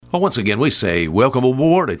Well, once again, we say welcome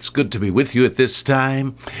aboard. It's good to be with you at this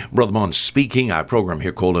time. Brother Mon speaking. Our program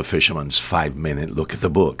here called A Fisherman's 5-Minute Look at the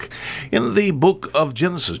Book. In the book of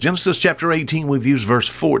Genesis chapter 18, we've used verse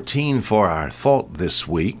 14 for our thought this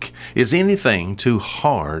week. Is anything too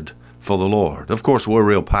hard for the Lord? Of course, we're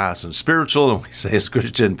real pious and spiritual, and we say as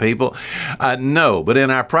Christian people, no. But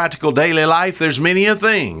in our practical daily life, there's many a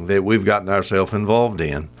thing that we've gotten ourselves involved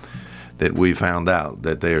in that we found out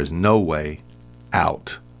that there is no way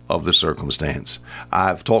out of the circumstance.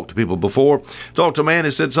 I've talked to people before. Talked to a man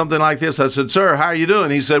who said something like this. I said, "Sir, how are you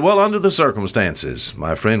doing?" He said, "Well, under the circumstances."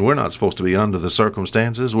 My friend, we're not supposed to be under the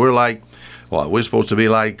circumstances. We're supposed to be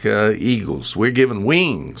like eagles. We're given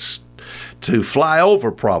wings to fly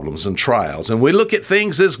over problems and trials. And we look at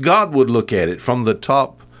things as God would look at it, from the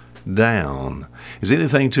top down. Is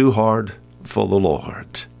anything too hard for the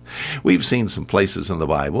Lord? We've seen some places in the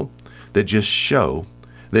Bible that just show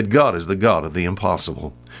that God is the God of the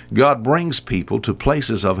impossible. God brings people to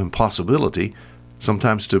places of impossibility,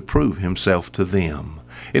 sometimes to prove himself to them.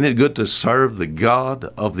 Isn't it good to serve the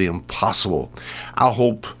God of the impossible? I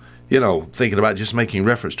hope, thinking about just making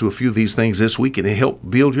reference to a few of these things this week, and it help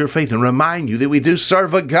build your faith and remind you that we do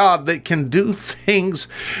serve a God that can do things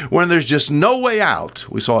when there's just no way out.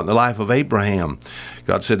 We saw it in the life of Abraham.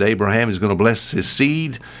 God said to Abraham he's going to bless his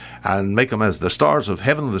seed and make them as the stars of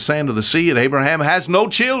heaven and the sand of the sea. And Abraham has no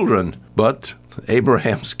children, but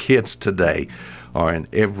Abraham's kids today are in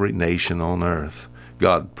every nation on earth.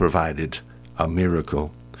 God provided a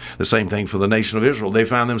miracle. The same thing for the nation of Israel. They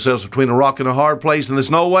found themselves between a rock and a hard place, and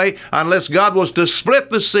there's no way, unless God was to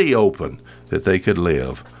split the sea open, that they could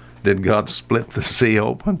live. Did God split the sea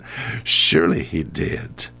open? Surely he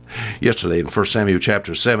did. Yesterday in 1 Samuel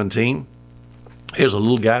chapter 17, here's a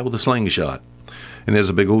little guy with a slingshot. And there's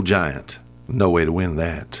a big old giant. No way to win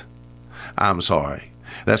that. I'm sorry.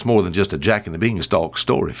 That's more than just a Jack and the Beanstalk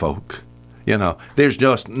story, folk. There's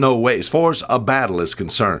just no way. As far as a battle is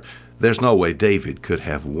concerned, there's no way David could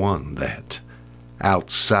have won that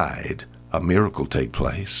outside a miracle take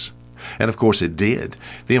place. And of course it did.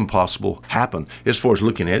 The impossible happened as far as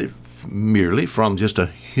looking at it merely from just a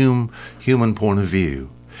human point of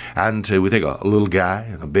view. And we think a little guy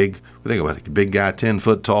and we think about it, a big guy, 10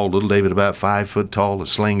 foot tall, little David about 5 foot tall, a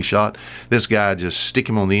slingshot. This guy just stick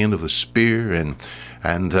him on the end of the spear and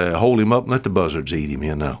hold him up and let the buzzards eat him,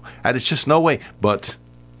 And it's just no way. But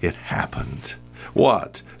it happened.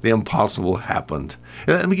 What? The impossible happened.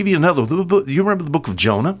 Let me give you another. You remember the book of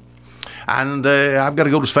Jonah? And I've got to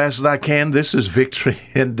go as fast as I can. This is victory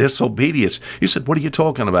in disobedience. You said, what are you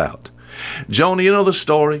talking about? Jonah, you know the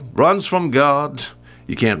story, runs from God.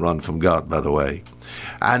 You can't run from God, by the way.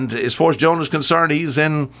 And as far as Jonah's concerned, he's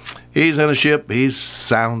in a ship. He's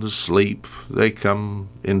sound asleep. They come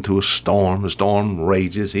into a storm. The storm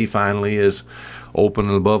rages. He finally is open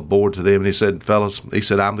and above board to them. And he said, fellas,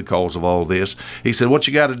 I'm the cause of all this. He said, what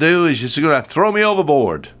you got to do is you're going to throw me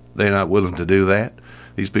overboard. They're not willing to do that.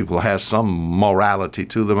 These people have some morality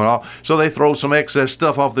to them and all. So they throw some excess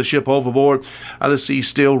stuff off the ship overboard. The sea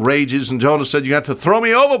still rages. And Jonah said, you got to throw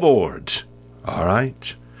me overboard. All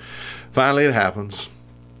right. Finally, it happens.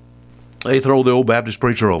 They throw the old Baptist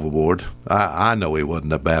preacher overboard. I know he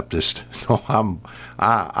wasn't a Baptist. No,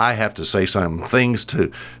 I have to say some things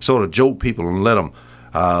to sort of jolt people and let them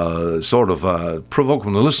provoke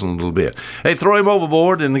them to listen a little bit. They throw him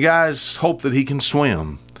overboard, and the guys hope that he can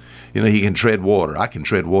swim. He can tread water. I can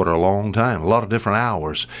tread water a long time, a lot of different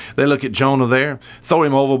hours. They look at Jonah there, throw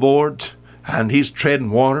him overboard, and he's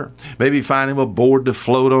treading water. Maybe find him a board to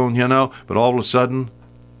float on, But all of a sudden,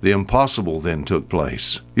 the impossible then took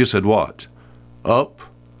place. You said what? Up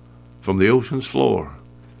from the ocean's floor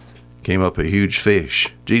came up a huge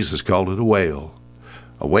fish. Jesus called it a whale.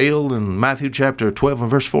 A whale in Matthew chapter 12 and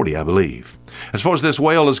verse 40, I believe. As far as this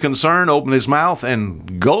whale is concerned, opened his mouth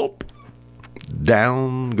and gulp,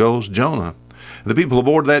 down goes Jonah. The people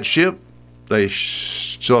aboard that ship, they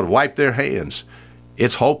sort of wiped their hands.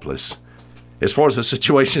 It's hopeless. As far as the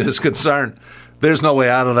situation is concerned, there's no way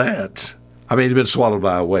out of that. He'd been swallowed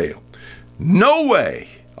by a whale. No way.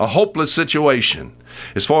 A hopeless situation.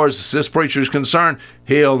 As far as this preacher is concerned,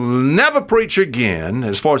 he'll never preach again.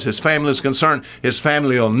 As far as his family is concerned, his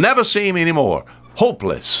family will never see him anymore.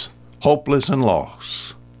 Hopeless and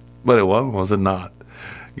lost. But it was it not?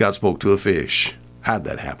 God spoke to a fish. How'd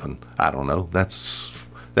that happen? I don't know. That's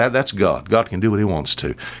God. God can do what he wants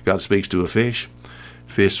to. God speaks to a fish.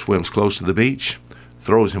 Fish swims close to the beach,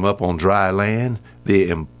 throws him up on dry land. The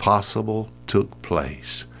impossible took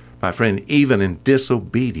place. My friend, even in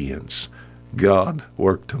disobedience, God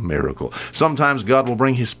worked a miracle. Sometimes God will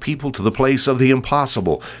bring his people to the place of the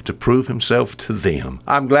impossible to prove himself to them.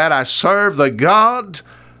 I'm glad I serve the God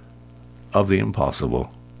of the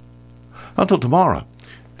impossible. Until tomorrow,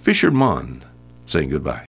 Fisher Munn saying goodbye.